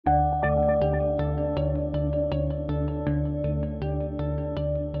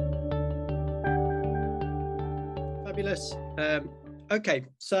Fabulous. Okay,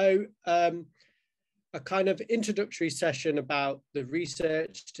 so a kind of introductory session about the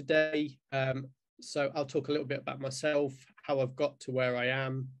research today. So I'll talk a little bit about myself, how I've got to where I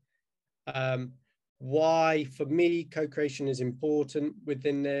am, why for me co-creation is important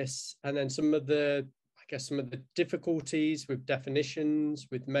within this, and then some of the, I guess, some of the difficulties with definitions,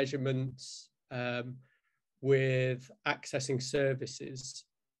 with measurements, with accessing services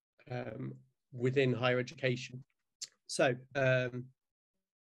within higher education. So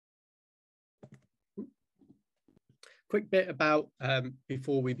quick bit about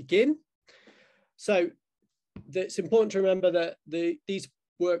before we begin. So it's important to remember that these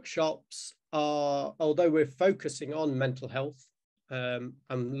workshops are, although we're focusing on mental health and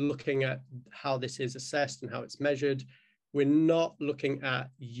looking at how this is assessed and how it's measured, we're not looking at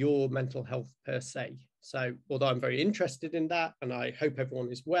your mental health per se. So although I'm very interested in that, and I hope everyone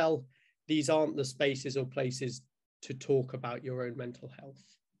is well, these aren't the spaces or places to talk about your own mental health,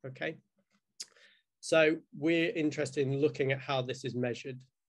 okay? So we're interested in looking at how this is measured.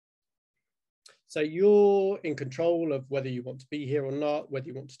 So you're in control of whether you want to be here or not, whether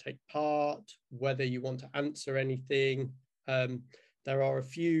you want to take part, whether you want to answer anything. There are a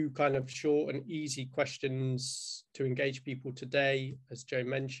few kind of short and easy questions to engage people today, as Joe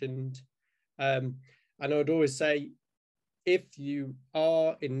mentioned. And I would always say, if you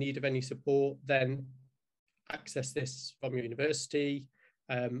are in need of any support, then access this from your university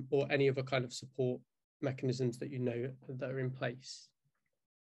or any other kind of support mechanisms that you know that are in place.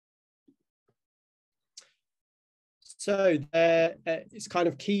 So it's kind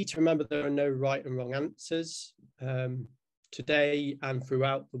of key to remember there are no right and wrong answers today and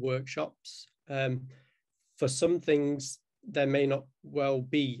throughout the workshops. For some things, there may not well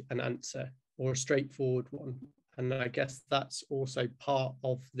be an answer or a straightforward one. And I guess that's also part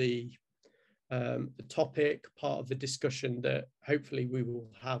of the topic, part of the discussion that hopefully we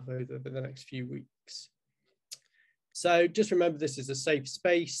will have over the next few weeks. So just remember, this is a safe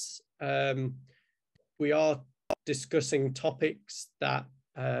space. We are discussing topics that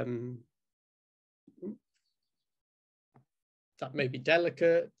that may be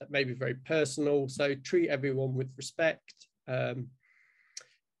delicate, that may be very personal. So treat everyone with respect. I'm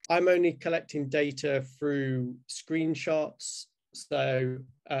only collecting data through screenshots. So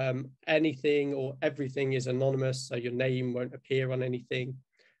anything or everything is anonymous, so your name won't appear on anything.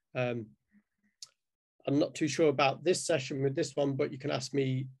 I'm not too sure about this session with this one, but you can ask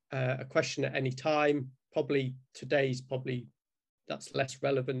me a question at any time. Probably today's that's less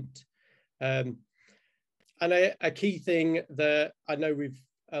relevant. And a key thing that I know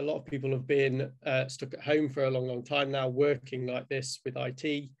a lot of people have been stuck at home for a long time now, working like this with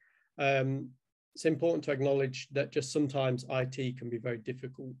IT. It's important to acknowledge that just sometimes IT can be very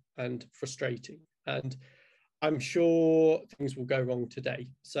difficult and frustrating. And I'm sure things will go wrong today.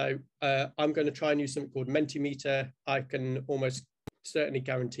 So I'm going to try and use something called Mentimeter. I can almost certainly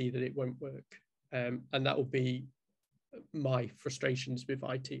guarantee that it won't work. And that will be my frustrations with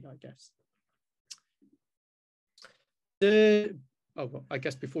IT, I guess. I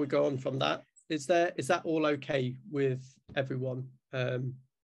guess before we go on from that, is that all okay with everyone?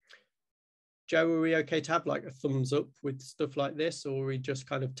 Joe, are we okay to have like a thumbs up with stuff like this, or are we just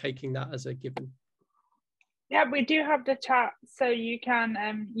kind of taking that as a given? Yeah, we do have the chat, so you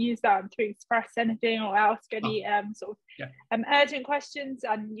can use that to express anything or ask any urgent questions,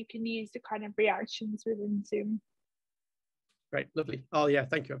 and you can use the kind of reactions within Zoom. Great, lovely. Oh yeah,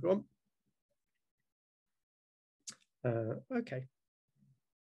 thank you everyone. Okay.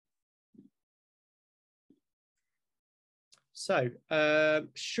 So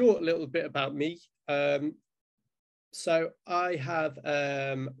short little bit about me. So I have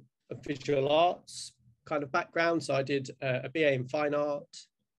a visual arts kind of background. So I did a BA in fine art.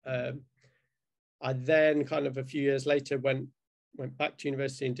 I then kind of a few years later went back to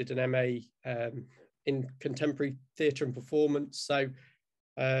university and did an MA in contemporary theatre and performance. So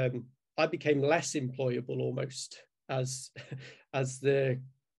I became less employable almost as the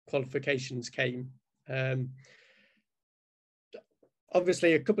qualifications came.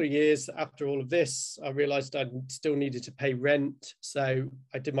 Obviously, a couple of years after all of this, I realised I still needed to pay rent. So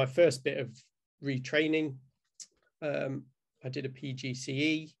I did my first bit of retraining. I did a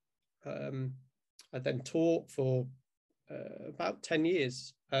PGCE. I then taught for about 10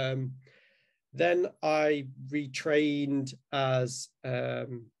 years. Then I retrained as a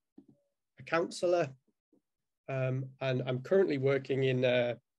counsellor, and I'm currently working in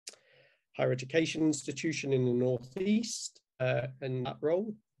a higher education institution in the Northeast in that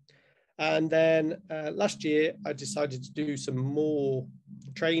role. And then last year, I decided to do some more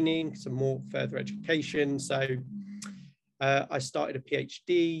training, some more further education. So I started a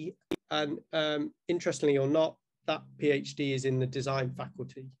PhD, and interestingly or not, that PhD is in the design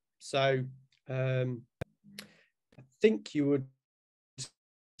faculty. So I think you would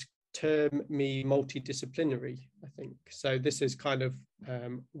term me multidisciplinary, I think. So this is kind of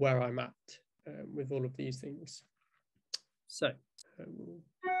where I'm at with all of these things. So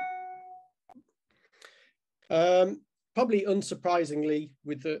probably unsurprisingly,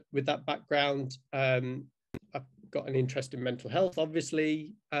 with that background, I've got an interest in mental health,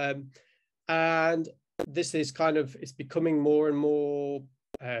 obviously, and this is kind of, it's becoming more and more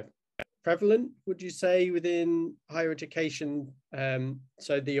prevalent, would you say, within higher education?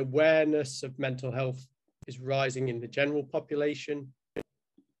 So the awareness of mental health is rising in the general population.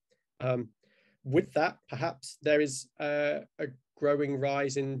 With that, perhaps there is a growing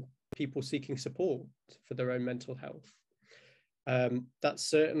rise in people seeking support for their own mental health. That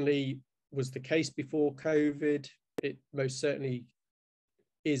certainly was the case before COVID. It most certainly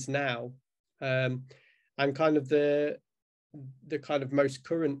is now. And kind of the kind of most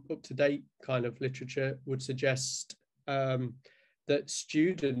current up-to-date kind of literature would suggest that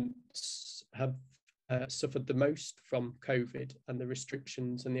students have suffered the most from COVID and the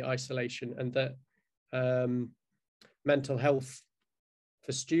restrictions and the isolation, and that mental health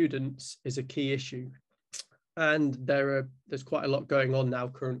for students is a key issue. And there's quite a lot going on now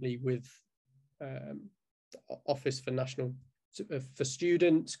currently with Office for National for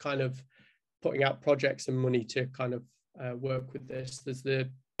Students kind of putting out projects and money to kind of work with this. There's the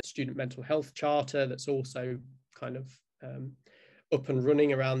Student Mental Health Charter that's also kind of up and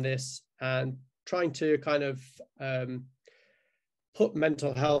running around this, and trying to kind of put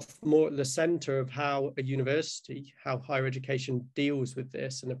mental health more at the center of how a university, how higher education deals with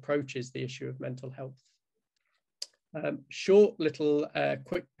this and approaches the issue of mental health. Short little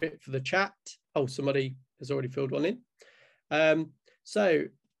quick bit for the chat. Oh, somebody has already filled one in. So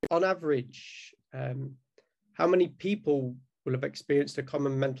on average, how many people will have experienced a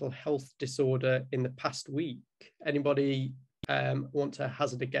common mental health disorder in the past week? Anybody want to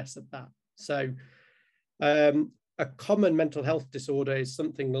hazard a guess at that? So a common mental health disorder is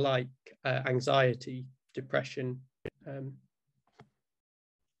something like anxiety, depression.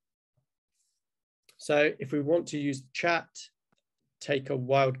 So if we want to use the chat, take a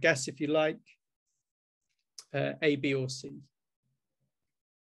wild guess if you like. A, B, or C.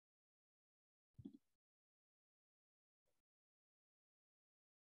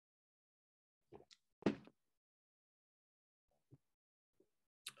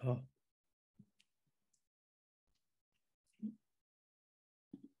 Oh.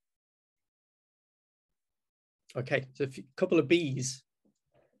 Okay, so a couple of B's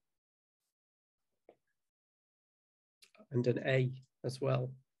and an A as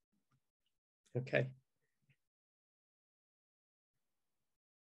well. Okay.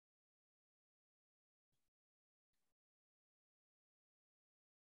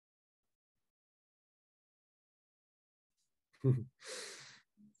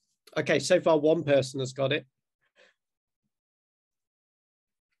 Okay, so far one person has got it.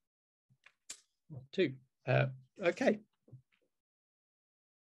 Two. Okay.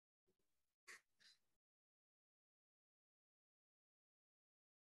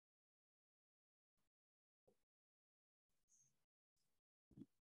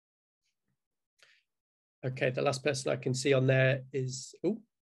 Okay, the last person I can see on there is, oh,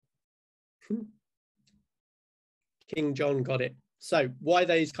 King John got it. So why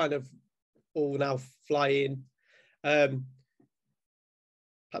these kind of all now fly in?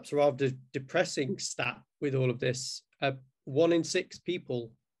 Perhaps a rather depressing stat with all of this. 1 in 6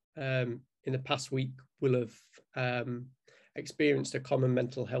 people in the past week will have experienced a common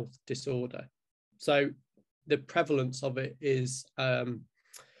mental health disorder. So the prevalence of it is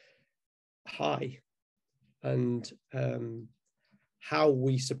high, and how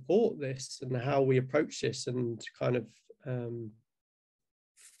we support this and how we approach this and kind of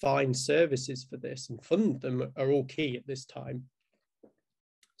find services for this and fund them are all key at this time.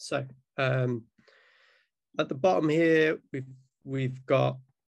 So at the bottom here, we've got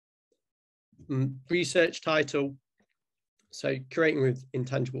research title. So curating with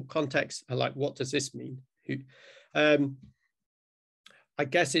intangible context. I like, what does this mean? I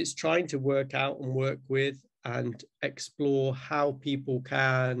guess it's trying to work out and work with and explore how people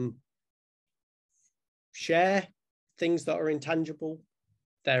can share things that are intangible,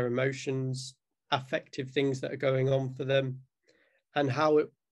 their emotions, affective things that are going on for them, and how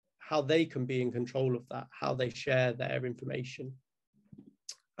they can be in control of that, how they share their information.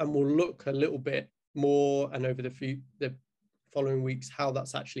 And we'll look a little bit more, and over the following weeks, how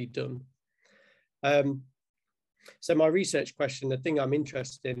that's actually done. So my research question, the thing I'm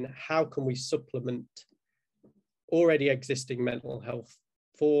interested in, how can we supplement already existing mental health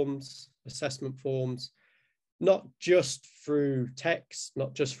forms, assessment forms, not just through text,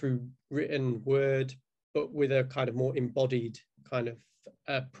 not just through written word, but with a kind of more embodied kind of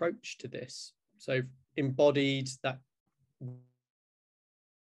approach to this. So embodied, that,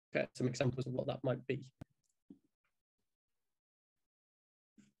 get some examples of what that might be.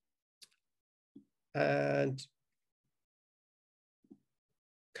 And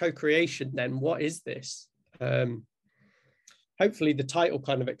co-creation then, what is this? Hopefully the title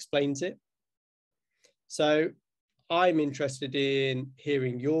kind of explains it. So I'm interested in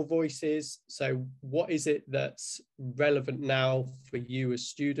hearing your voices. So what is it that's relevant now for you as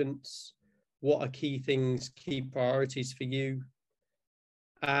students? What are key things, key priorities for you?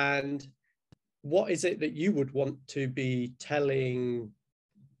 And what is it that you would want to be telling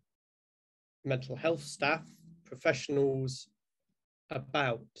mental health staff, professionals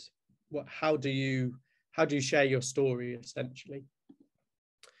about? How do you share your story, essentially?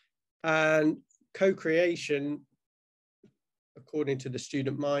 And co-creation, according to the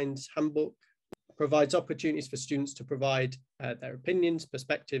Student Minds Handbook, provides opportunities for students to provide their opinions,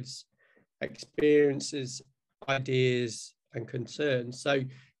 perspectives, experiences, ideas, and concerns. So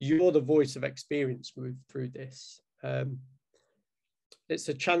you're the voice of experience through this. It's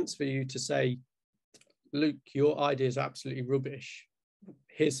a chance for you to say, Luke, your ideas are absolutely rubbish.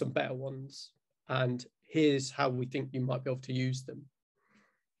 Here's some better ones. And here's how we think you might be able to use them.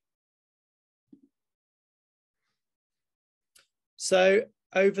 So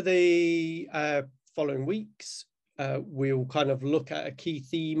over the following weeks, we'll kind of look at a key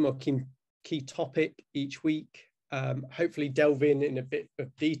theme or key topic each week, hopefully delve in a bit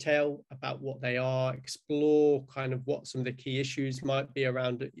of detail about what they are, explore kind of what some of the key issues might be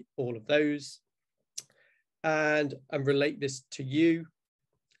around all of those, and relate this to you.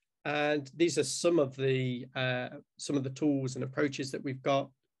 And these are some of the tools and approaches that we've got.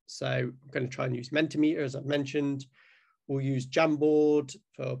 So I'm going to try and use Mentimeter, as I've mentioned. We'll use Jamboard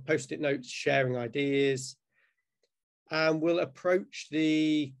for post-it notes, sharing ideas, and we'll approach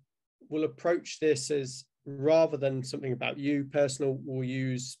this as, rather than something about you personal, we'll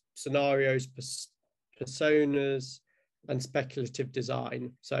use scenarios, personas, and speculative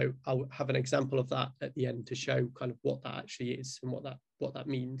design. So I'll have an example of that at the end to show kind of what that actually is and what that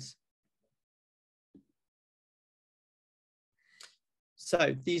means.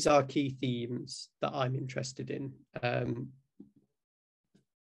 So these are key themes that I'm interested in.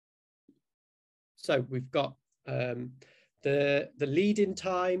 So we've got the lead-in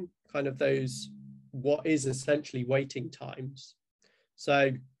time, kind of those, what is essentially waiting times.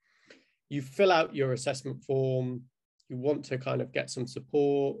 So you fill out your assessment form, you want to kind of get some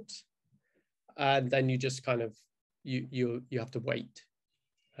support, and then you just kind of, you have to wait.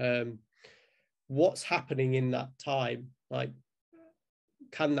 What's happening in that time? Like,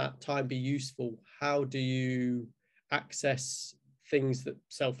 can that time be useful? How do you access things that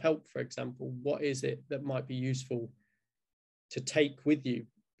self-help, for example? What is it that might be useful to take with you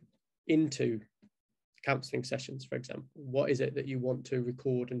into counselling sessions, for example? What is it that you want to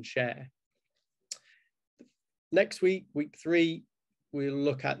record and share? Next week, week 3, we'll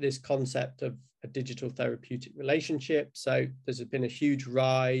look at this concept of a digital therapeutic relationship. So there's been a huge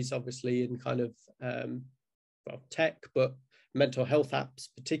rise, obviously, in kind of tech, but mental health apps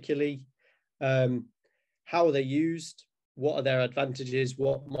particularly. How are they used? What are their advantages?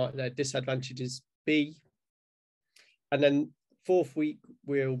 What might their disadvantages be? And then 4th week,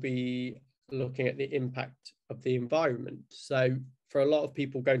 we'll be looking at the impact of the environment. So for a lot of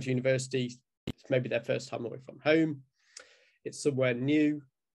people going to university, it's maybe their first time away from home. It's somewhere new.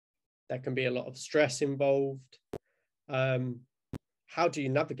 There can be a lot of stress involved. How do you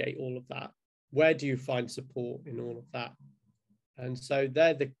navigate all of that? Where do you find support in all of that? And so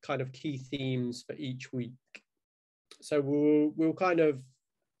they're the kind of key themes for each week. So we'll kind of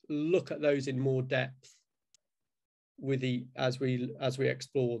look at those in more depth with as we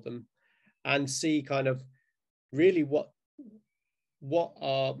explore them, and see kind of really what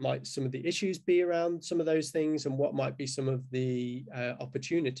might some of the issues be around some of those things, and what might be some of the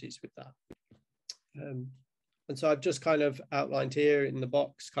opportunities with that. And so I've just kind of outlined here in the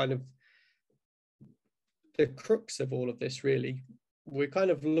box kind of the crux of all of this. Really, we're kind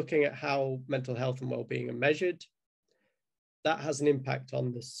of looking at how mental health and well-being are measured. That has an impact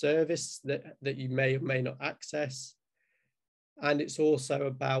on the service that you may or may not access. And it's also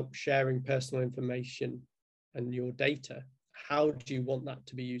about sharing personal information and your data. How do you want that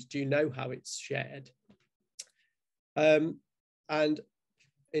to be used? Do you know how it's shared? And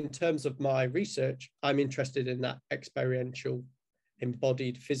in terms of my research, I'm interested in that experiential,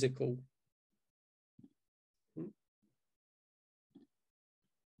 embodied, physical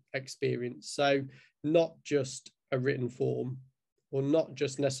experience. So not just a written form, or not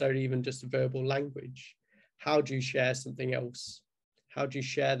just necessarily even just a verbal language. How do you share something else? How do you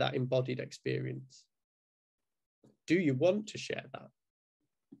share that embodied experience? Do you want to share that?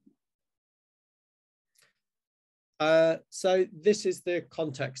 So this is the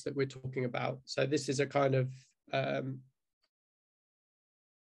context that we're talking about. So this is a kind of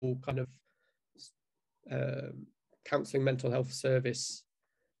counselling mental health service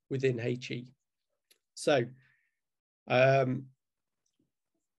within HE. So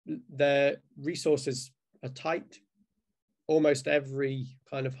their resources are tight. Almost every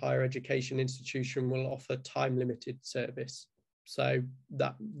kind of higher education institution will offer time-limited service. So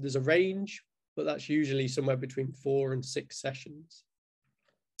that there's a range, but that's usually somewhere between 4 and 6 sessions.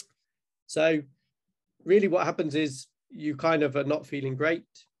 So really what happens is you kind of are not feeling great.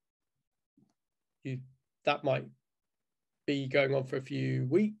 That might be going on for a few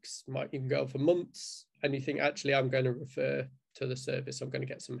weeks, might even go on for months, and you think, actually, I'm going to refer to the service, I'm going to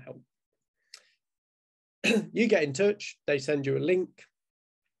get some help. You get in touch, they send you a link,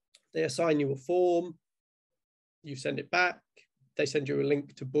 they assign you a form, you send it back, they send you a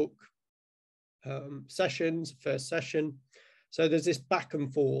link to book sessions, first session. So there's this back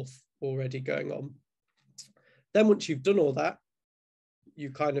and forth already going on. Then once you've done all that, you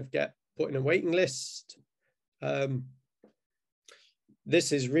kind of get put in a waiting list.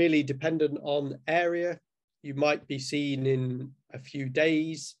 This is really dependent on area. You might be seen in a few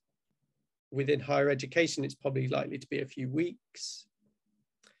days. Within higher education, it's probably likely to be a few weeks.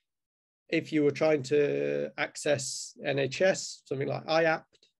 If you were trying to access NHS, something like IAPT,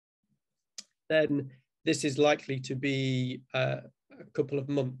 then this is likely to be a couple of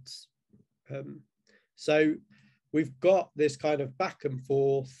months. So we've got this kind of back and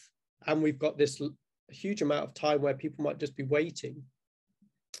forth, and we've got this huge amount of time where people might just be waiting.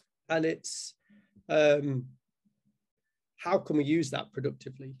 And it's, how can we use that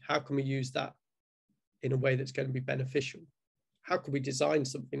productively? How can we use that in a way that's going to be beneficial? How can we design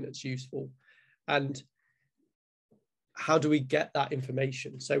something that's useful? And how do we get that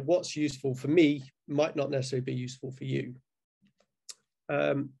information? So what's useful for me might not necessarily be useful for you.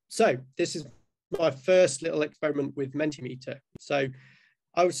 So this is my first little experiment with Mentimeter. So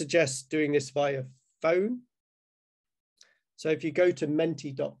I would suggest doing this via phone. So if you go to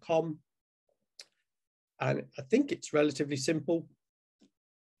menti.com, and I think it's relatively simple,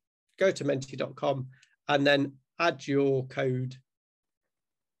 go to menti.com and then add your code,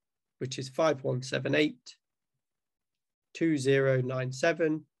 which is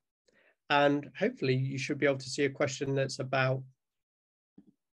 5178-2097. And hopefully you should be able to see a question that's about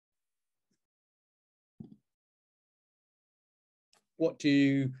what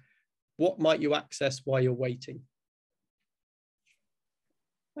might you access while you're waiting?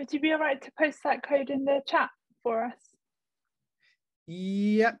 Would you be all right to post that code in the chat for us?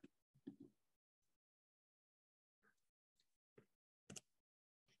 Yep.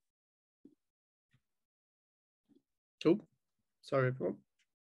 Oh, sorry, everyone.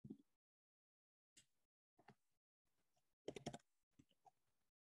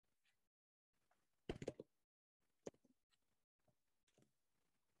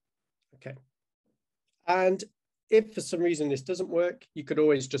 Okay. And if for some reason this doesn't work, you could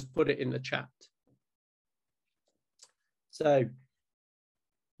always just put it in the chat. So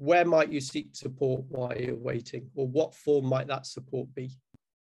where might you seek support while you're waiting, or what form might that support be?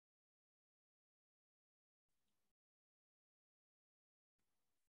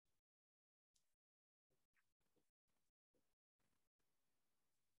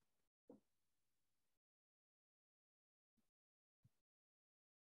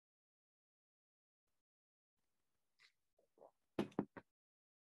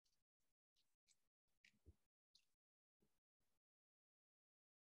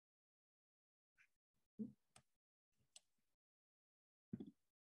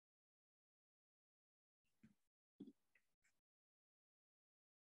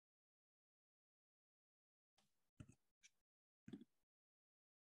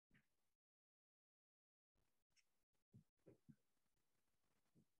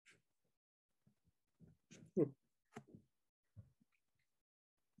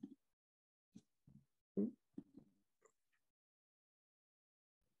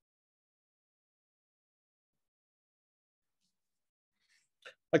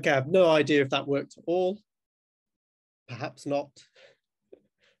 Okay, I have no idea if that worked at all. Perhaps not.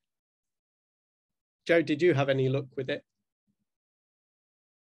 Joe, did you have any luck with it?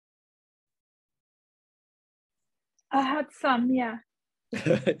 I had some, yeah.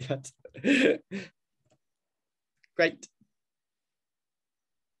 Yes. Great.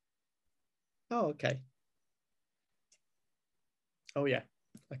 Oh, okay. Oh, yeah,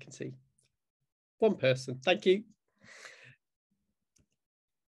 I can see. One person, thank you.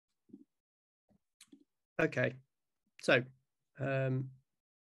 Okay, so can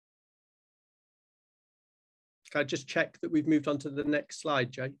I just check that we've moved on to the next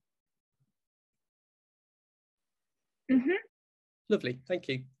slide, Jay? Mm-hmm. Lovely, thank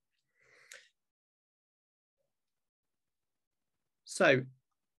you. So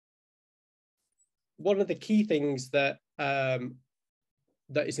one of the key things that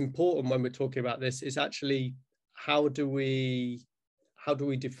that is important when we're talking about this is actually how do we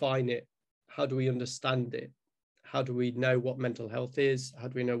define it? How do we understand it? How do we know what mental health is? How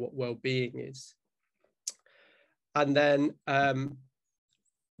do we know what well-being is? And then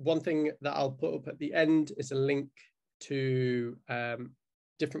one thing that I'll put up at the end is a link to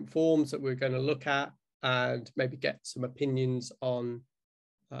different forms that we're going to look at and maybe get some opinions on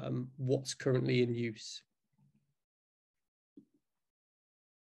what's currently in use.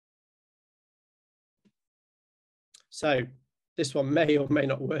 So this one may or may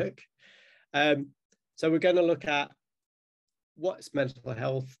not work. So we're going to look at what's mental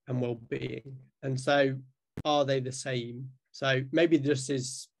health and well-being. And so are they the same? So maybe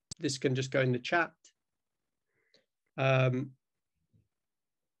this can just go in the chat. There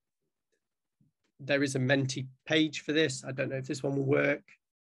is a Menti page for this. I don't know if this one will work.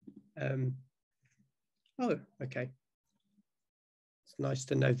 Oh, okay. It's nice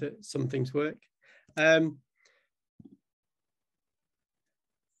to know that some things work.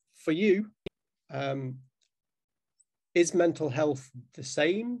 For you, is mental health the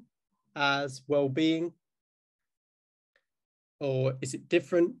same as well-being, or is it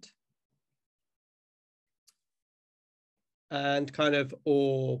different? And kind of,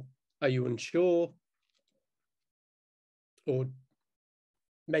 or are you unsure? Or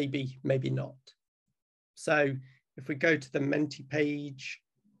maybe not. So if we go to the Menti page,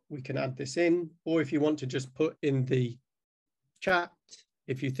 we can add this in, or if you want to just put in the chat,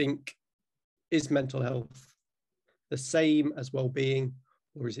 if you think, is mental health the same as well-being,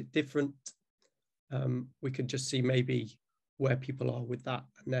 or is it different? We could just see maybe where people are with that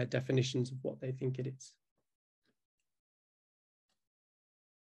and their definitions of what they think it is.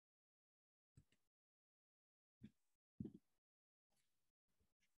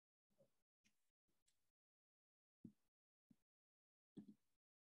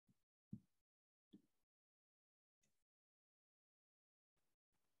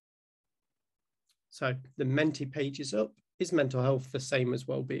 So the Menti page is up. Is mental health the same as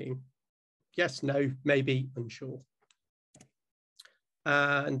well-being? Yes, no, maybe, unsure.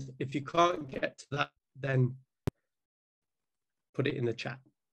 And if you can't get to that, then put it in the chat.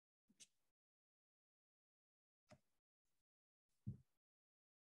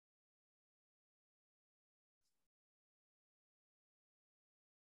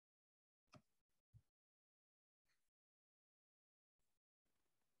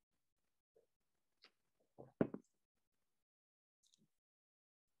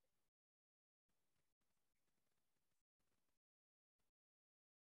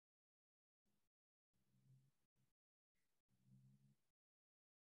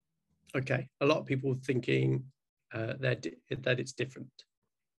 Okay, a lot of people thinking that it's different,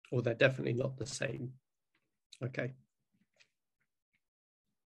 or they're definitely not the same. Okay.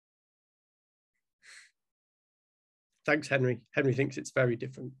 Thanks, Henry. Henry thinks it's very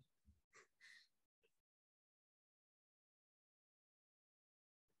different.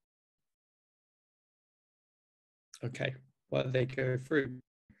 Okay, well, they go through.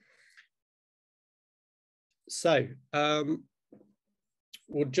 So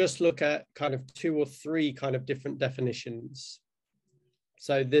we'll just look at kind of 2 or 3 kind of different definitions.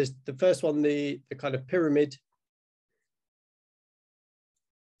 So there's the first one, the kind of pyramid.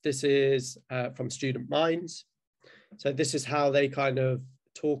 This is from Student Minds. So this is how they kind of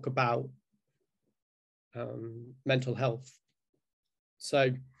talk about mental health.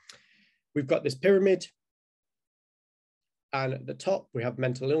 So we've got this pyramid, and at the top we have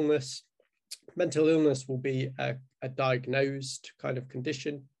mental illness. Mental illness will be a diagnosed kind of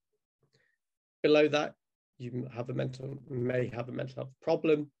condition. Below that, you may have a mental health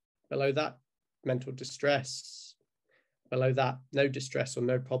problem. Below that, mental distress. Below that, no distress or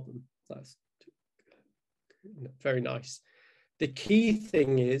no problem. That's very nice. The key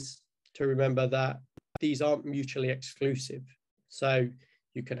thing is to remember that these aren't mutually exclusive. So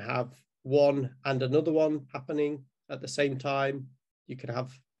you can have one and another one happening at the same time. You can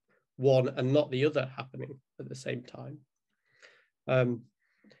have one and not the other happening at the same time.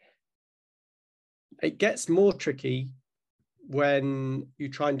 It gets more tricky when you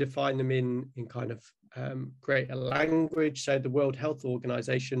try and define them in kind of greater language. So the World Health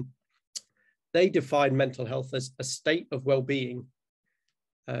Organization, they define mental health as a state of well-being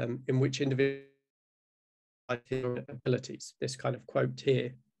in which individuals abilities, this kind of quote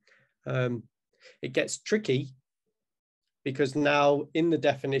here. It gets tricky because now in the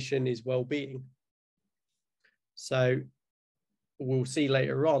definition is well-being. So we'll see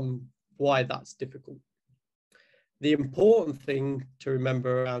later on why that's difficult. The important thing to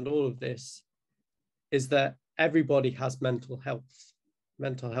remember around all of this is that everybody has mental health.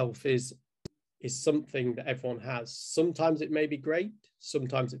 Mental health is something that everyone has. Sometimes it may be great,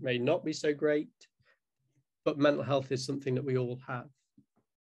 sometimes it may not be so great, but mental health is something that we all have.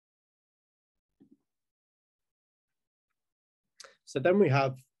 So then we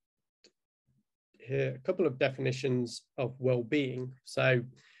have here a couple of definitions of well-being. So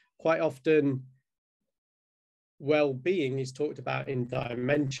quite often, well-being is talked about in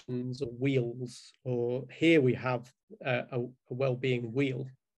dimensions or wheels, or here we have a well-being wheel.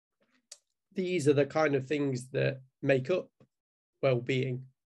 These are the kind of things that make up well-being.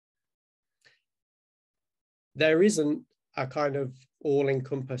 There isn't a kind of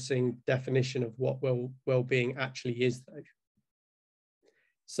all-encompassing definition of what well-being actually is, though.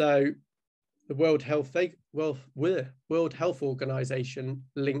 So the World Health Organization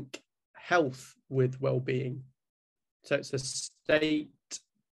link health with well-being. So it's a state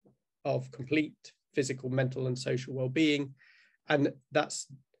of complete physical, mental, and social well-being, and that's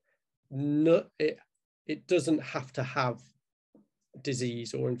not it. It doesn't have to have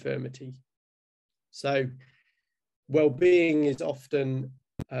disease or infirmity. So well-being is often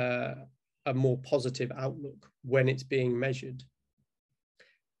a more positive outlook when it's being measured.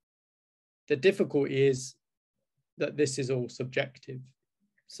 The difficulty is that this is all subjective.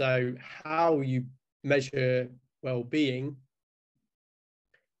 So how you measure well-being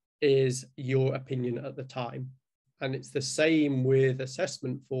is your opinion at the time. And it's the same with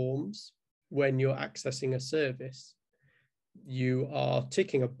assessment forms when you're accessing a service. You are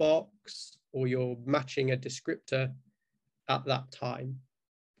ticking a box or you're matching a descriptor at that time.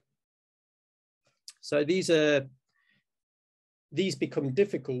 So these become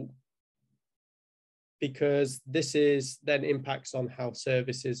difficult because this is then impacts on how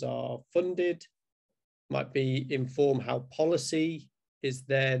services are funded, might be inform how policy is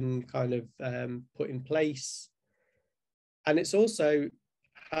then kind of put in place. And it's also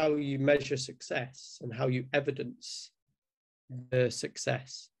how you measure success and how you evidence the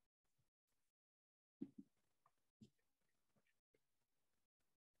success.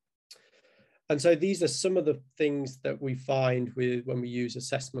 And so these are some of the things that we find with when we use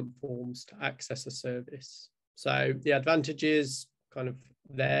assessment forms to access a service. So the advantages kind of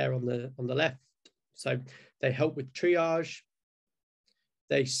there on the left. So they help with triage.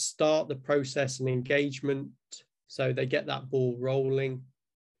 They start the process and engagement. So they get that ball rolling.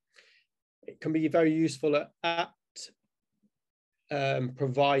 It can be very useful at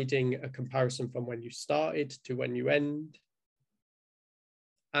providing a comparison from when you started to when you end.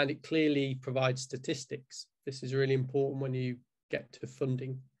 And it clearly provides statistics. This is really important when you get to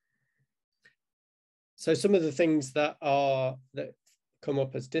funding. So some of the things that come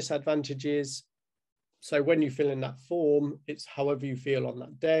up as disadvantages. So when you fill in that form, it's however you feel on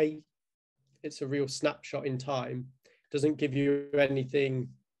that day. It's a real snapshot in time. Doesn't give you anything,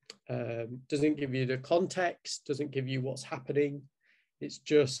 doesn't give you the context, doesn't give you what's happening. It's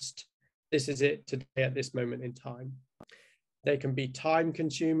just, this is it today at this moment in time. They can be time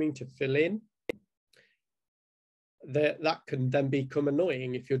consuming to fill in. That can then become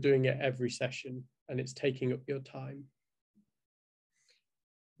annoying if you're doing it every session and it's taking up your time.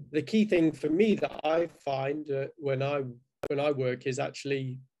 The key thing for me that I find when I work is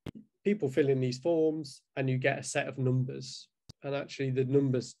actually people fill in these forms and you get a set of numbers, and actually the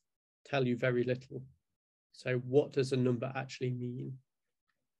numbers tell you very little. So what does a number actually mean?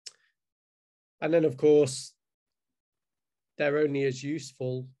 And then of course, they're only as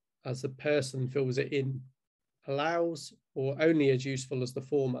useful as the person fills it in allows, or only as useful as the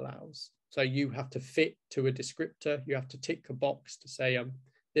form allows. So you have to fit to a descriptor. You have to tick a box to say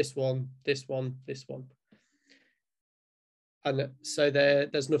this one, this one, this one. And so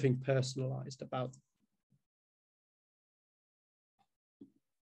there's nothing personalized about them.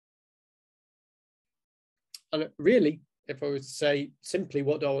 And really, if I was to say simply,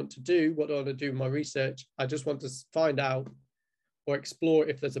 what do I want to do? What do I want to do in my research? I just want to find out or explore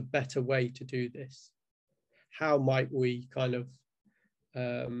if there's a better way to do this. How might we kind of,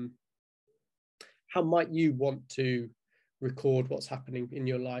 how might you want to record what's happening in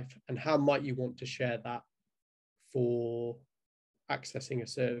your life, and how might you want to share that for accessing a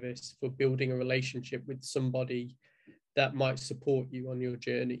service, for building a relationship with somebody that might support you on your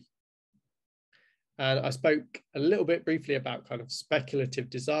journey. And I spoke a little bit briefly about kind of speculative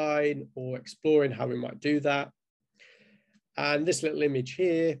design, or exploring how we might do that. And this little image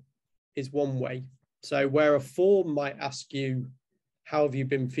here is one way. So where a form might ask you, how have you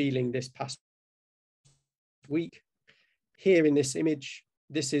been feeling this past week? Here in this image,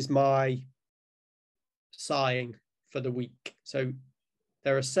 this is my sighing for the week. So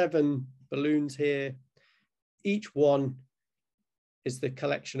there are 7 balloons here. Each one is the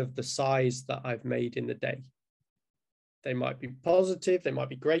collection of the sighs that I've made in the day. They might be positive, they might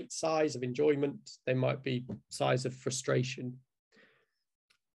be great sighs of enjoyment, they might be sighs of frustration.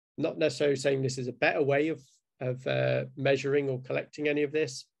 Not necessarily saying this is a better way of measuring or collecting any of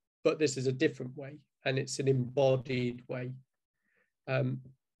this, but this is a different way, and it's an embodied way.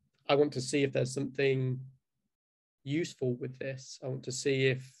 I want to see if there's something useful with this. I want to see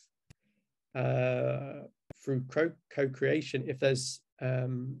if through co-creation, if there's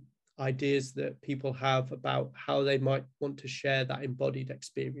ideas that people have about how they might want to share that embodied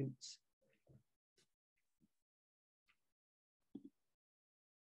experience.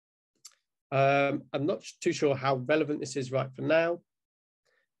 I'm not too sure how relevant this is right for now,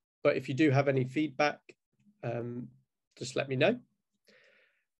 but if you do have any feedback, just let me know.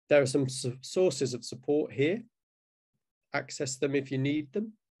 There are some sources of support here. Access them if you need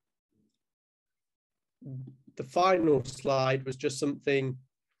them. The final slide was just something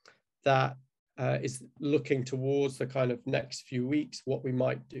that is looking towards the kind of next few weeks, what we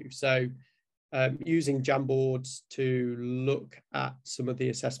might do. So using Jamboards to look at some of the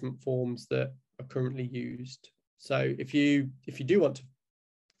assessment forms that are currently used. So if you do want to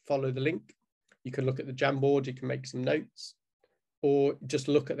follow the link, you can look at the Jamboard, you can make some notes, or just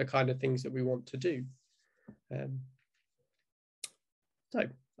look at the kind of things that we want to do. So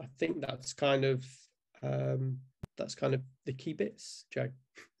I think that's kind of the key bits, Joe.